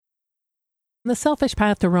The Selfish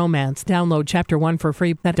Path to Romance. Download Chapter 1 for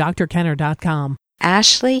free at drkenner.com.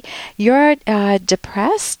 Ashley, you're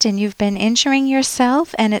depressed and you've been injuring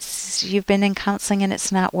yourself, and you've been in counseling and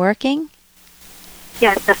it's not working?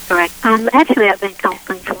 Yes, that's correct. Actually, I've been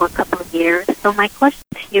counseling for a couple of years. So my question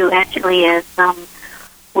to you actually is,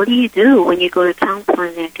 what do you do when you go to counseling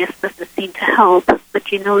and it just doesn't seem to help,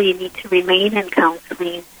 but you know you need to remain in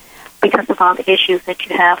counseling because of all the issues that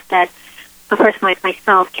you have that a person like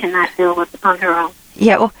myself cannot deal with on her own?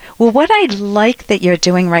 Yeah, well, what I like that you're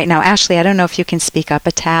doing right now, Ashley, I don't know if you can speak up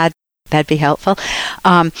a tad. That'd be helpful.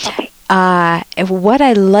 Okay. What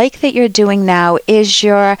I like that you're doing now is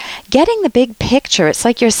you're getting the big picture. It's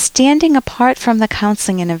like you're standing apart from the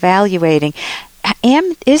counseling and evaluating.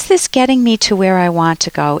 Is this getting me to where I want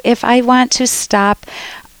to go? If I want to stop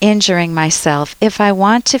injuring myself, if I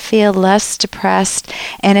want to feel less depressed,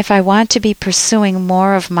 and if I want to be pursuing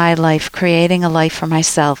more of my life, creating a life for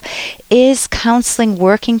myself, is counseling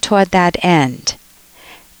working toward that end?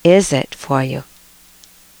 Is it for you?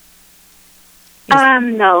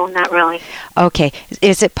 No, not really. Okay.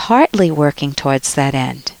 Is it partly working towards that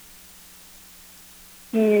end?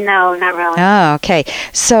 No, not really. Oh, okay.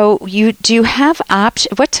 So do you have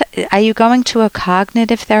option? Are you going to a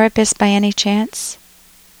cognitive therapist by any chance?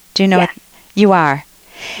 Do you know? Yes. You are?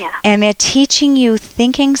 Yeah. And they're teaching you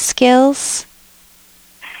thinking skills?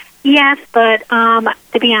 Yes, but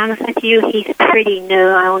to be honest with you, he's pretty new.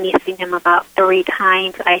 I only seen him about 3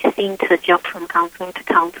 times. I seem to jump from counselor to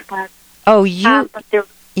counselor. Oh, But the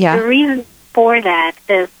reason for that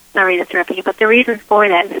is, sorry to interrupt you, but the reason for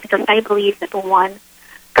that is because I believe that one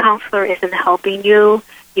counselor isn't helping you,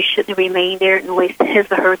 you shouldn't remain there and waste his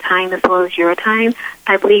or her time as well as your time.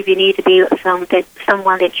 I believe you need to be with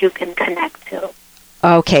someone that you can connect to.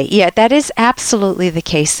 Okay, yeah, that is absolutely the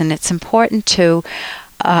case, and it's important to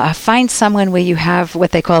find someone where you have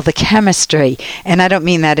what they call the chemistry. And I don't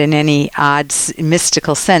mean that in any odd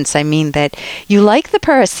mystical sense. I mean that you like the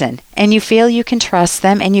person and you feel you can trust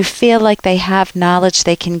them and you feel like they have knowledge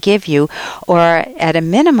they can give you, or at a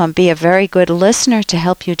minimum be a very good listener to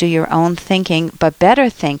help you do your own thinking, but better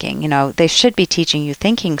thinking. You know, they should be teaching you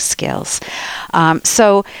thinking skills.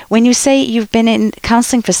 So when you say you've been in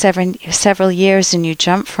counseling for several years and you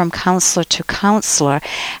jump from counselor to counselor,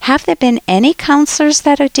 have there been any counselors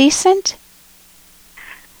that are decent?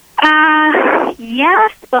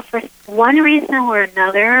 Yes, but for one reason or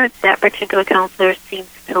another, that particular counselor seems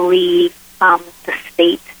to leave the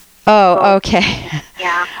state. Oh, okay.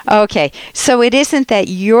 Yeah. Okay. So it isn't that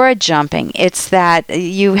you're jumping, it's that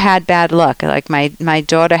you had bad luck. Like my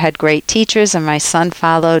daughter had great teachers and my son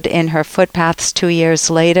followed in her footpaths 2 years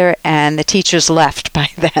later, and the teachers left by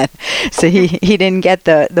then. So he didn't get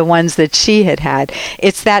the ones that she had.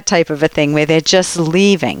 It's that type of a thing where they're just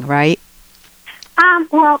leaving, right?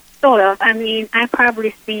 Well, sort of. I mean, I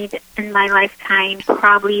probably seen in my lifetime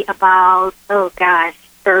probably about,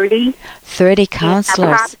 30. 30 counselors.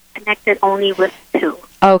 I probably connected only with 2.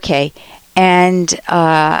 Okay. And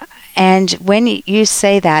when you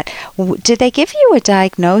say that, did they give you a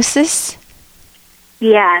diagnosis?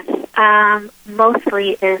 Yes.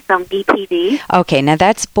 Mostly is BPD. Okay, now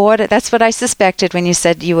that's what I suspected when you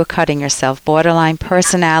said you were cutting yourself, borderline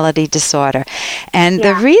personality disorder. And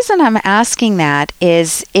the reason I'm asking that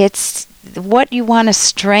is it's what you want to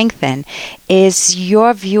strengthen is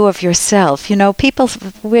your view of yourself. You know,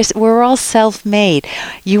 we're all self-made.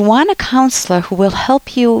 You want a counselor who will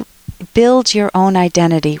help you build your own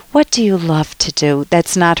identity. What do you love to do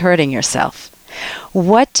that's not hurting yourself?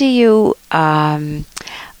 What do you,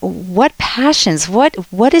 what passions,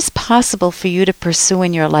 what is possible for you to pursue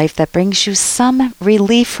in your life that brings you some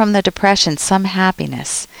relief from the depression, some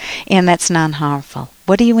happiness, and that's non-harmful?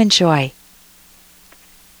 What do you enjoy?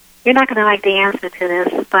 You're not going to like the answer to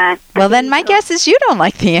this, but... Well, then my guess is you don't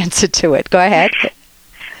like the answer to it. Go ahead.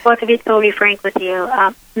 Well, to be totally frank with you,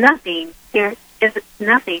 nothing. There is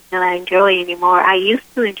nothing that I enjoy anymore. I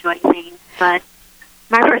used to enjoy things, but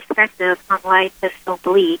my perspective on life is so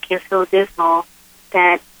bleak and so dismal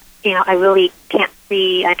that, I really can't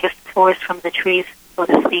see, the forest from the trees, so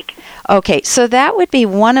to speak. Okay, so that would be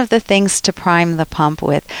one of the things to prime the pump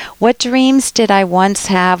with. What dreams did I once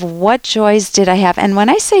have? What joys did I have? And when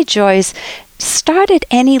I say joys, start at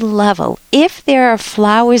any level. If there are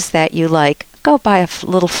flowers that you like, go buy a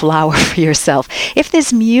little flower for yourself. If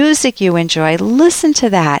there's music you enjoy, listen to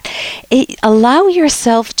that. Allow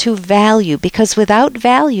yourself to value, because without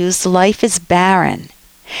values, life is barren.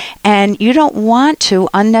 And you don't want to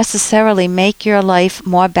unnecessarily make your life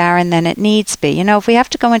more barren than it needs to be. If we have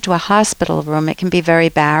to go into a hospital room, it can be very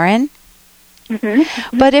barren.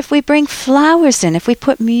 Mm-hmm. But if we bring flowers in, if we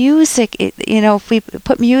put music, if we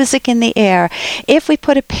put music in the air, if we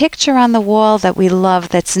put a picture on the wall that we love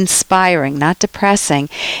that's inspiring, not depressing,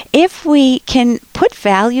 if we can put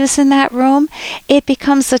values in that room, it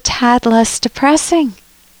becomes a tad less depressing.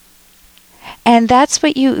 And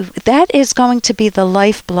that is going to be the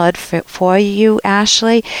lifeblood for you,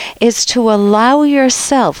 Ashley, is to allow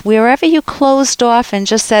yourself, wherever you closed off and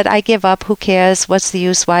just said, I give up, who cares, what's the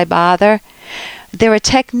use, why bother? There are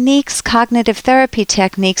techniques, cognitive therapy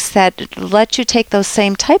techniques, that let you take those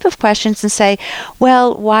same type of questions and say,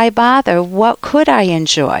 well, why bother? What could I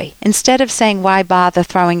enjoy? Instead of saying, why bother,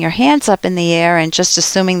 throwing your hands up in the air and just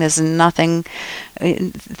assuming there's nothing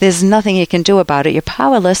you can do about it, you're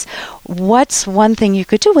powerless. What's one thing you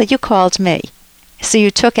could do? Well, you called me. So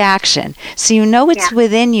you took action. So you know it's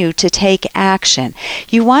within you to take action.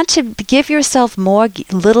 You want to give yourself more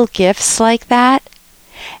little gifts like that,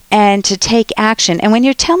 and to take action. And when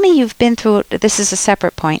you tell me you've been through, this is a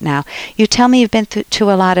separate point now, you tell me you've been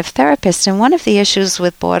to a lot of therapists, and one of the issues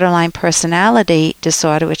with borderline personality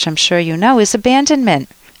disorder, which I'm sure you know, is abandonment.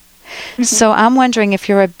 Mm-hmm. So I'm wondering if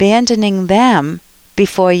you're abandoning them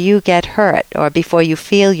before you get hurt, or before you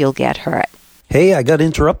feel you'll get hurt. Hey, I got to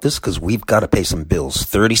interrupt this because we've got to pay some bills.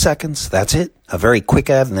 30 seconds, that's it. A very quick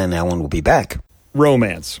ad, and then Ellen will be back.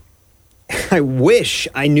 Romance. I wish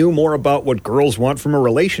I knew more about what girls want from a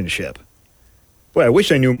relationship. Boy, I wish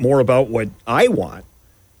I knew more about what I want.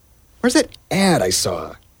 Where's that ad I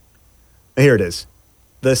saw? Here it is.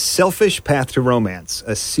 The Selfish Path to Romance,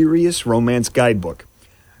 a serious romance guidebook.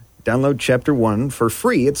 Download Chapter 1 for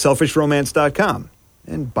free at selfishromance.com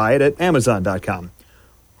and buy it at amazon.com.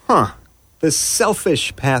 The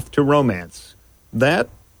Selfish Path to Romance. That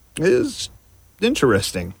is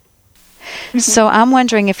interesting. So I'm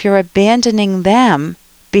wondering if you're abandoning them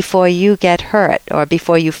before you get hurt, or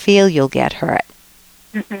before you feel you'll get hurt.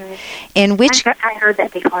 Mm-hmm. In which I heard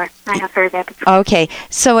that before. I have heard that before. Okay,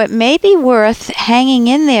 so it may be worth hanging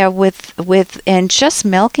in there with and just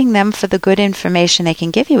milking them for the good information they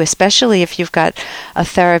can give you, especially if you've got a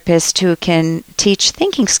therapist who can teach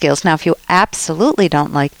thinking skills. Now, if you absolutely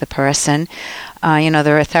don't like the person,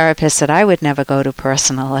 there are therapists that I would never go to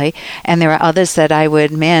personally, and there are others that I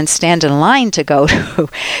would, stand in line to go to.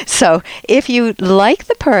 So if you like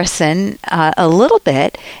the person a little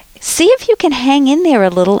bit, see if you can hang in there a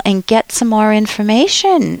little and get some more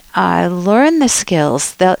information. Learn the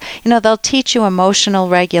skills. They'll teach you emotional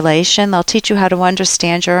regulation. They'll teach you how to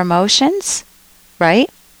understand your emotions, right?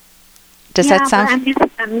 Does that sound?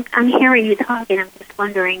 I'm hearing you talking. I'm just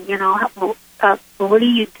wondering, what do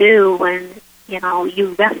you do when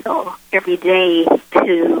you wrestle every day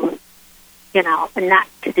to, not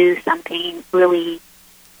to do something really,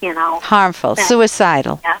 harmful,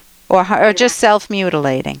 suicidal, or just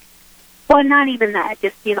self-mutilating. Well, not even that.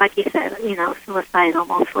 Just like you said, suicidal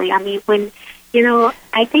mostly. I mean, when,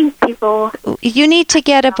 I think people. You need to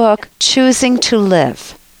get a book, Choosing to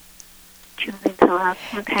Live. Choosing to Love,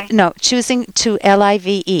 okay. No, Choosing to Live,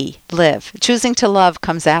 live. Choosing to love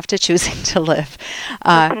comes after Choosing to Live.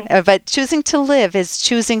 Okay. But Choosing to Live is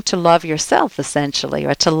choosing to love yourself, essentially,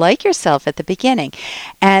 or to like yourself at the beginning.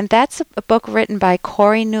 And that's a book written by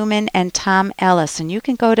Corey Newman and Tom Ellis. And you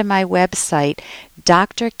can go to my website,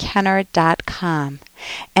 drkenner.com.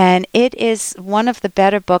 And it is one of the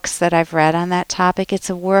better books that I've read on that topic. It's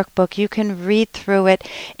a workbook. You can read through it.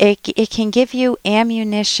 It can give you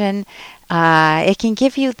ammunition. It can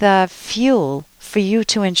give you the fuel for you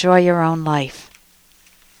to enjoy your own life.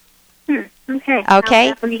 Okay. Okay. I'll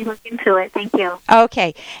definitely look into it. Thank you.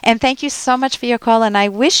 Okay. And thank you so much for your call. And I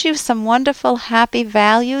wish you some wonderful, happy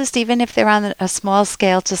values, even if they're on a small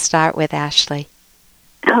scale to start with, Ashley.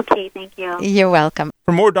 Okay. Thank you. You're welcome.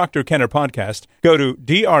 For more Dr. Kenner podcast, go to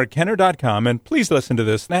drkenner.com and please listen to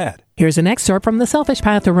this ad. Here's an excerpt from The Selfish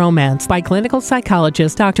Path to Romance by clinical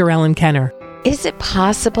psychologist Dr. Ellen Kenner. Is it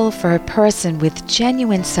possible for a person with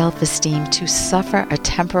genuine self-esteem to suffer a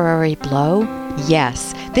temporary blow?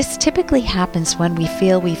 Yes. This typically happens when we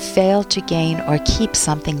feel we failed to gain or keep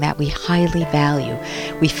something that we highly value.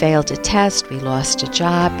 We failed a test, we lost a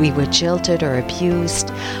job, we were jilted or abused.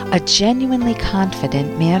 A genuinely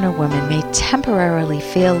confident man or woman may temporarily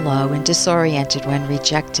feel low and disoriented when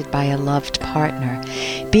rejected by a loved partner.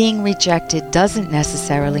 Being rejected doesn't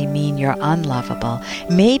necessarily mean you're unlovable.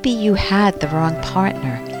 Maybe you had the wrong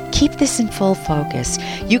partner. Keep this in full focus.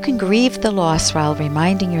 You can grieve the loss while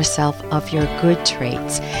reminding yourself of your good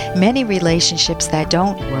traits. Many relationships that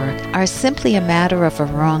don't work are simply a matter of a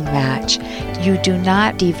wrong match. You do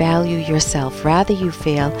not devalue yourself. Rather, you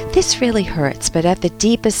feel, this really hurts, but at the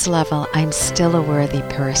deepest level, I'm still a worthy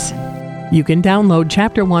person. You can download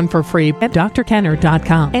Chapter 1 for free at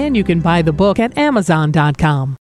drkenner.com, and you can buy the book at amazon.com.